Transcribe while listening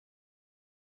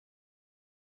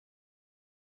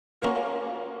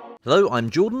Hello, I'm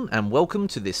Jordan, and welcome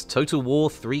to this Total War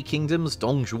 3 Kingdoms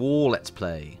Dong Zhuo Let's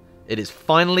Play. It is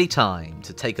finally time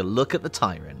to take a look at the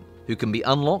Tyrant, who can be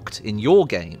unlocked in your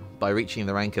game by reaching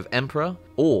the rank of Emperor,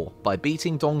 or by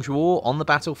beating Dong Zhuo on the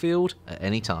battlefield at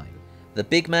any time. The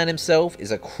big man himself is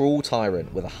a cruel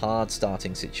tyrant with a hard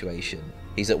starting situation.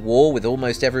 He's at war with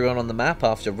almost everyone on the map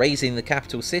after razing the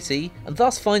capital city, and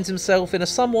thus finds himself in a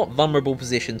somewhat vulnerable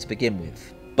position to begin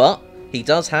with. But he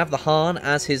does have the Han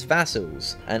as his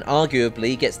vassals, and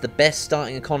arguably gets the best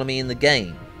starting economy in the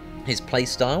game. His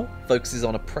playstyle focuses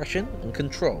on oppression and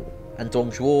control, and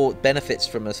Dong Zhuo benefits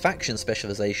from a faction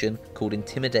specialization called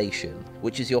Intimidation,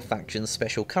 which is your faction's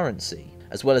special currency,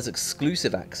 as well as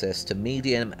exclusive access to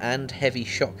medium and heavy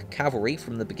shock cavalry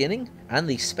from the beginning, and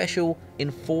the special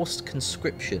Enforced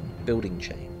Conscription building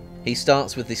chain. He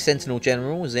starts with the Sentinel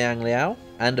General Zhang Liao,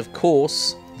 and of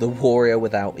course, the warrior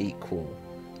without equal,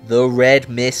 the Red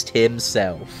Mist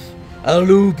himself,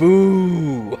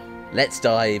 Alubu! Let's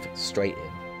dive straight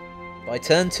in. By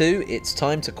turn 2, it's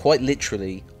time to quite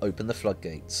literally open the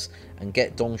floodgates and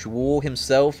get Dong Zhuo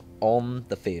himself on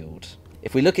the field.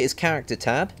 If we look at his character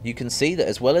tab, you can see that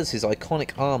as well as his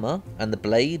iconic armour and the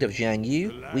blade of Zhang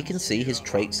Yu, we can see his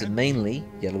traits are mainly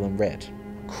yellow and red.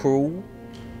 Cruel,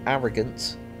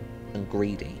 arrogant, and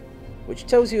greedy. Which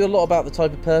tells you a lot about the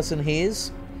type of person he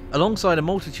is. Alongside a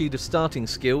multitude of starting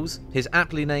skills, his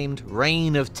aptly named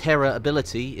Reign of Terror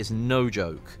ability is no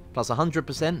joke, plus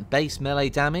 100% base melee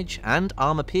damage and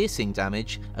armor piercing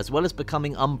damage, as well as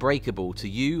becoming unbreakable to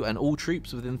you and all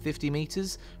troops within 50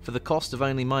 meters for the cost of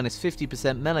only minus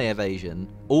 50% melee evasion.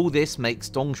 All this makes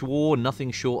Dong Zhuo nothing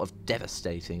short of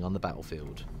devastating on the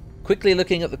battlefield. Quickly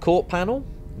looking at the court panel,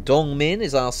 Dong Min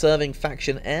is our serving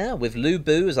faction heir, with Lu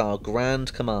Bu as our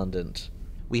Grand Commandant.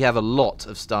 We have a lot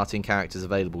of starting characters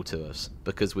available to us,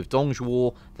 because with Dong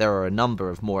Zhuo there are a number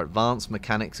of more advanced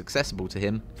mechanics accessible to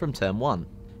him from turn 1.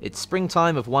 It's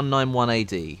springtime of 191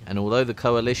 AD, and although the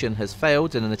coalition has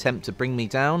failed in an attempt to bring me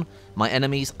down, my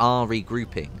enemies are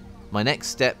regrouping. My next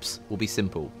steps will be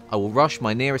simple. I will rush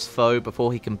my nearest foe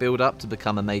before he can build up to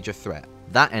become a major threat.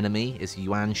 That enemy is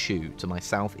Yuan Shu to my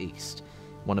southeast,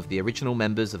 one of the original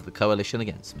members of the coalition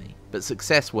against me. But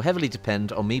success will heavily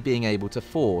depend on me being able to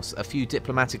force a few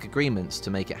diplomatic agreements to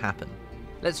make it happen.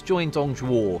 Let's join Dong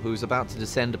Zhuo, who is about to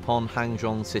descend upon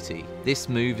Hangzhou City. This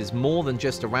move is more than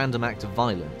just a random act of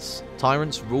violence.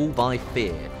 Tyrants rule by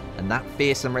fear, and that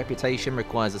fearsome reputation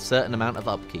requires a certain amount of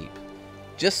upkeep.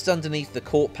 Just underneath the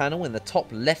court panel in the top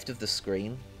left of the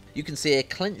screen, you can see a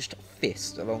clenched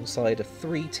fist alongside a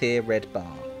 3-tier red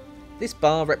bar. This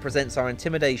bar represents our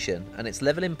intimidation, and its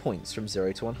level in points from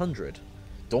 0 to 100.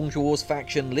 Dong Zhuo's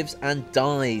faction lives and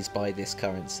dies by this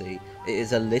currency. It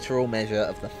is a literal measure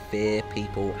of the fear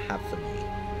people have for me.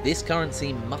 This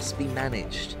currency must be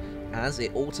managed, as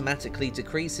it automatically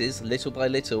decreases little by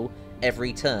little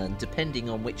every turn depending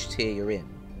on which tier you're in.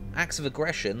 Acts of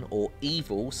aggression or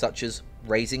evil such as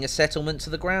razing a settlement to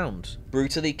the ground,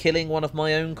 brutally killing one of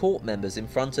my own court members in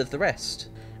front of the rest,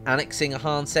 annexing a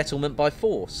Han settlement by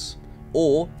force,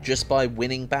 or just by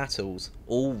winning battles,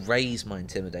 all raise my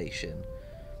intimidation.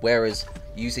 Whereas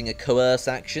using a coerce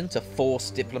action to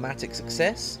force diplomatic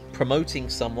success, promoting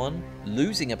someone,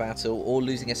 losing a battle, or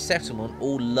losing a settlement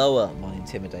all lower my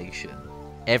intimidation.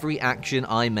 Every action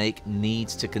I make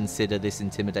needs to consider this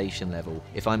intimidation level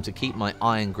if I'm to keep my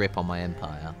iron grip on my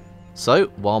empire. So,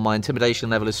 while my intimidation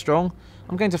level is strong,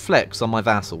 I'm going to flex on my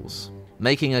vassals.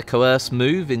 Making a coerce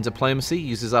move in diplomacy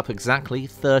uses up exactly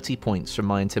 30 points from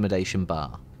my intimidation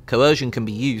bar. Coercion can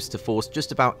be used to force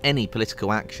just about any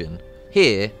political action.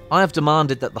 Here, I have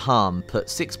demanded that the Han put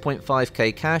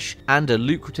 6.5k cash and a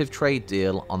lucrative trade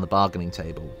deal on the bargaining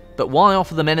table. But why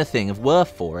offer them anything of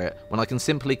worth for it when I can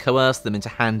simply coerce them into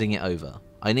handing it over?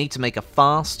 I need to make a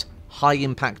fast,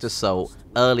 high-impact assault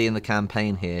early in the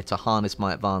campaign here to harness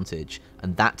my advantage,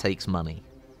 and that takes money.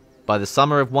 By the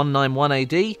summer of 191 AD,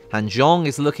 Hangzhou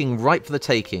is looking ripe for the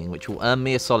taking, which will earn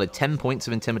me a solid 10 points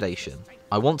of intimidation.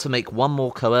 I want to make one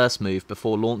more coerce move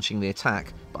before launching the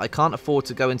attack, but I can't afford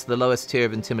to go into the lowest tier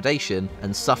of intimidation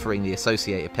and suffering the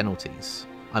associated penalties.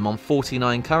 I'm on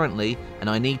 49 currently, and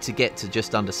I need to get to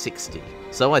just under 60,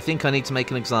 so I think I need to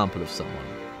make an example of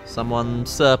someone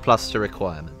surplus to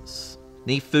requirements.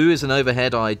 Nifu is an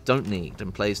overhead I don't need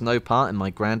and plays no part in my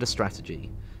grander strategy.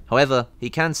 However, he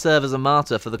can serve as a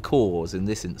martyr for the cause in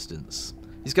this instance.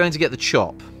 He's going to get the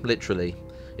chop, literally.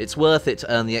 It's worth it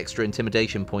to earn the extra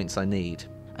intimidation points I need.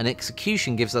 An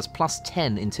execution gives us plus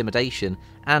 10 intimidation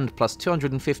and plus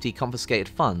 250 confiscated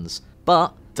funds,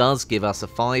 but does give us a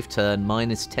 5-turn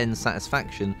minus 10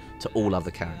 satisfaction to all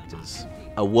other characters.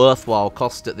 A worthwhile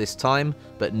cost at this time,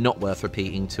 but not worth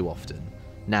repeating too often.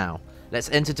 Now, Let's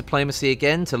enter diplomacy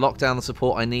again to lock down the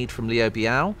support I need from Liu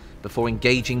Biao before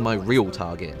engaging my real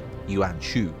target, Yuan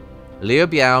Shu. Liu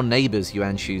Biao neighbours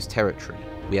Yuan Shu's territory.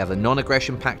 We have a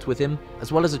non-aggression pact with him,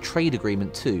 as well as a trade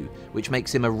agreement too, which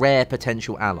makes him a rare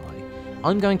potential ally.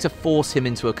 I'm going to force him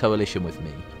into a coalition with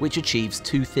me, which achieves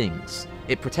two things.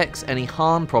 It protects any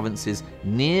Han provinces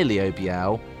near Liu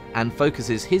Biao and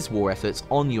focuses his war efforts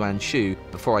on Yuan Shu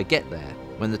before I get there.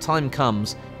 When the time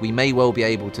comes, we may well be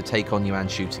able to take on Yuan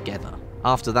Shu together.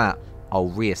 After that, I'll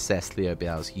reassess Liu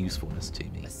Biao's usefulness to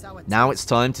me. Now it's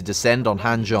time to descend on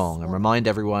Hanzhong and remind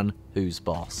everyone who's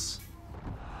boss.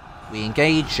 We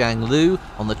engage Zhang Lu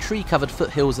on the tree-covered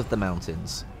foothills of the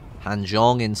mountains.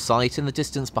 Hanzhong in sight in the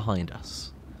distance behind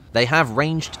us. They have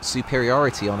ranged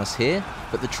superiority on us here,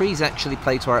 but the trees actually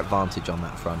play to our advantage on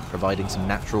that front, providing some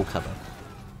natural cover.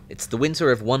 It's the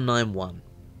winter of 191.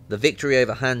 The victory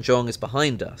over Hanzhong is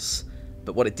behind us,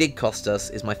 but what it did cost us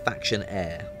is my faction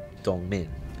heir, Dong Min,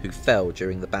 who fell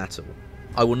during the battle.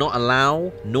 I will not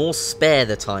allow nor spare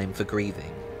the time for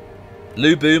grieving.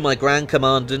 Lu Bu, my Grand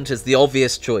Commandant, is the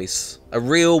obvious choice, a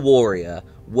real warrior,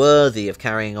 worthy of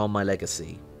carrying on my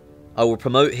legacy. I will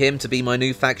promote him to be my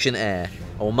new faction heir.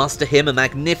 I will muster him a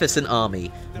magnificent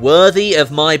army, worthy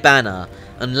of my banner,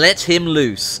 and let him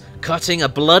loose, cutting a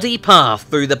bloody path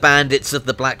through the bandits of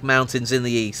the Black Mountains in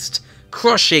the east,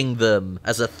 crushing them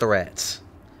as a threat.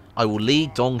 I will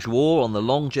lead Dong Zhuo on the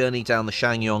long journey down the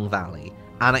Shangyong Valley,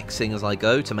 annexing as I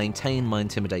go to maintain my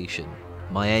intimidation.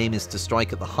 My aim is to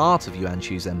strike at the heart of Yuan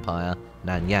Shu's empire,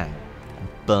 Nanyang, and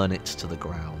burn it to the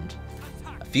ground.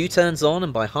 A few turns on,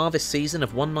 and by harvest season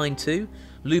of 192,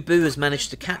 Lu Bu has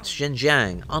managed to catch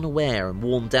Zhenjiang unaware and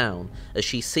worn down as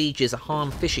she sieges a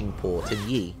Han fishing port in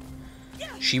Yi.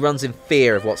 She runs in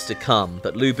fear of what's to come,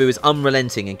 but Lu Bu is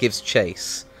unrelenting and gives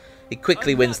chase. He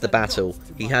quickly wins the battle.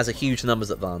 He has a huge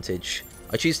numbers advantage.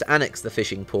 I choose to annex the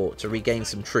fishing port to regain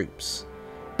some troops.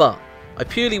 But I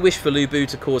purely wish for Lu Bu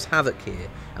to cause havoc here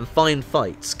and find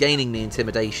fights, gaining me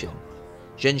intimidation.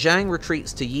 Zhenjiang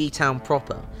retreats to Yi town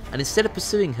proper, and instead of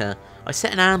pursuing her, I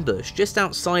set an ambush just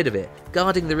outside of it,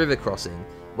 guarding the river crossing,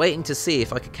 waiting to see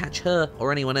if I could catch her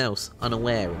or anyone else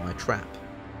unaware in my trap.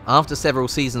 After several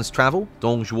seasons' travel,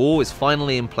 Dong Zhuo is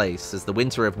finally in place as the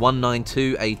winter of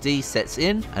 192 AD sets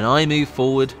in, and I move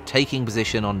forward, taking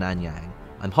position on Nanyang.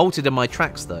 I'm halted in my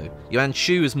tracks though. Yuan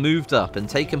Shu has moved up and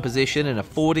taken position in a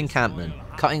forward encampment,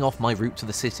 cutting off my route to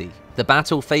the city. The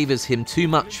battle favours him too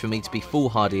much for me to be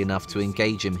foolhardy enough to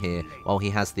engage him here while he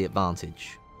has the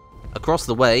advantage. Across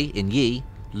the way, in Yi,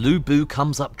 Lu Bu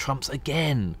comes up trumps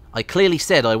again. I clearly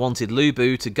said I wanted Lu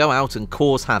Bu to go out and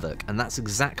cause havoc, and that's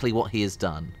exactly what he has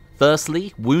done.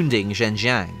 Firstly, wounding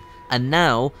Zhenjiang, and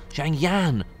now Zhang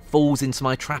Yan falls into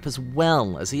my trap as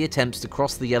well as he attempts to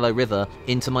cross the Yellow River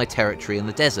into my territory in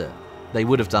the desert. They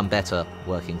would have done better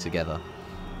working together.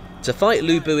 To fight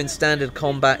Lu Bu in standard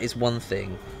combat is one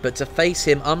thing, but to face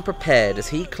him unprepared as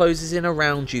he closes in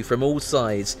around you from all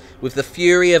sides with the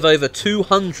fury of over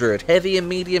 200 heavy and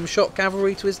medium shot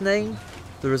cavalry to his name,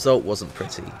 the result wasn't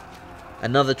pretty.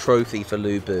 Another trophy for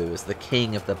Lu Bu as the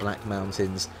king of the Black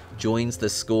Mountains joins the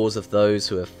scores of those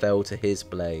who have fell to his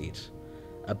blade.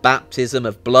 A baptism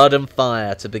of blood and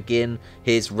fire to begin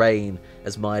his reign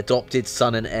as my adopted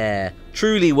son and heir,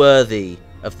 truly worthy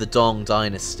of the Dong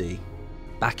dynasty.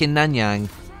 Back in Nanyang,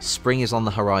 spring is on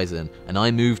the horizon, and I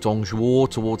move Dong Zhuo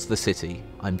towards the city.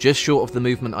 I'm just short of the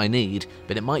movement I need,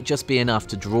 but it might just be enough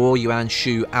to draw Yuan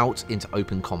Shu out into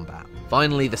open combat.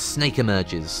 Finally, the snake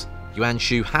emerges. Yuan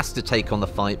Shu has to take on the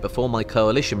fight before my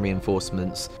coalition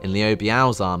reinforcements in Liu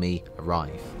Biao's army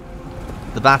arrive.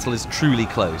 The battle is truly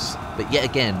close, but yet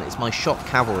again it's my shock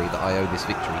cavalry that I owe this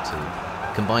victory to.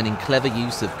 Combining clever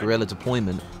use of guerrilla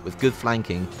deployment with good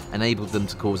flanking enabled them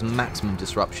to cause maximum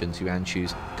disruption to Yuan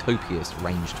Shu's copious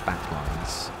ranged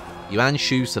backlines. Yuan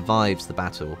Shu survives the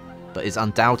battle, but is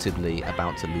undoubtedly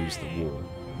about to lose the war.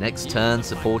 Next turn,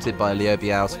 supported by Liu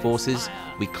Biao's forces,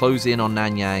 we close in on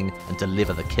Nanyang and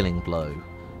deliver the killing blow.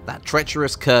 That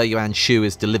treacherous cur Yuan Shu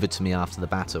is delivered to me after the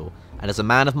battle, and as a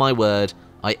man of my word,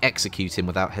 I execute him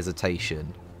without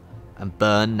hesitation, and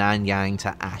burn Nanyang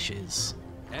to ashes.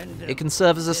 It can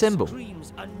serve as a symbol,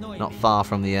 not far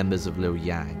from the embers of Liu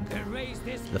Yang.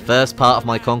 The first part of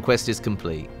my conquest is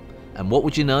complete, and what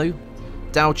would you know?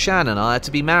 Dao Chan and I are to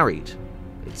be married.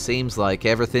 It seems like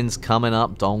everything's coming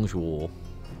up Dong Zhuo.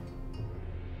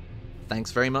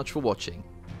 Thanks very much for watching.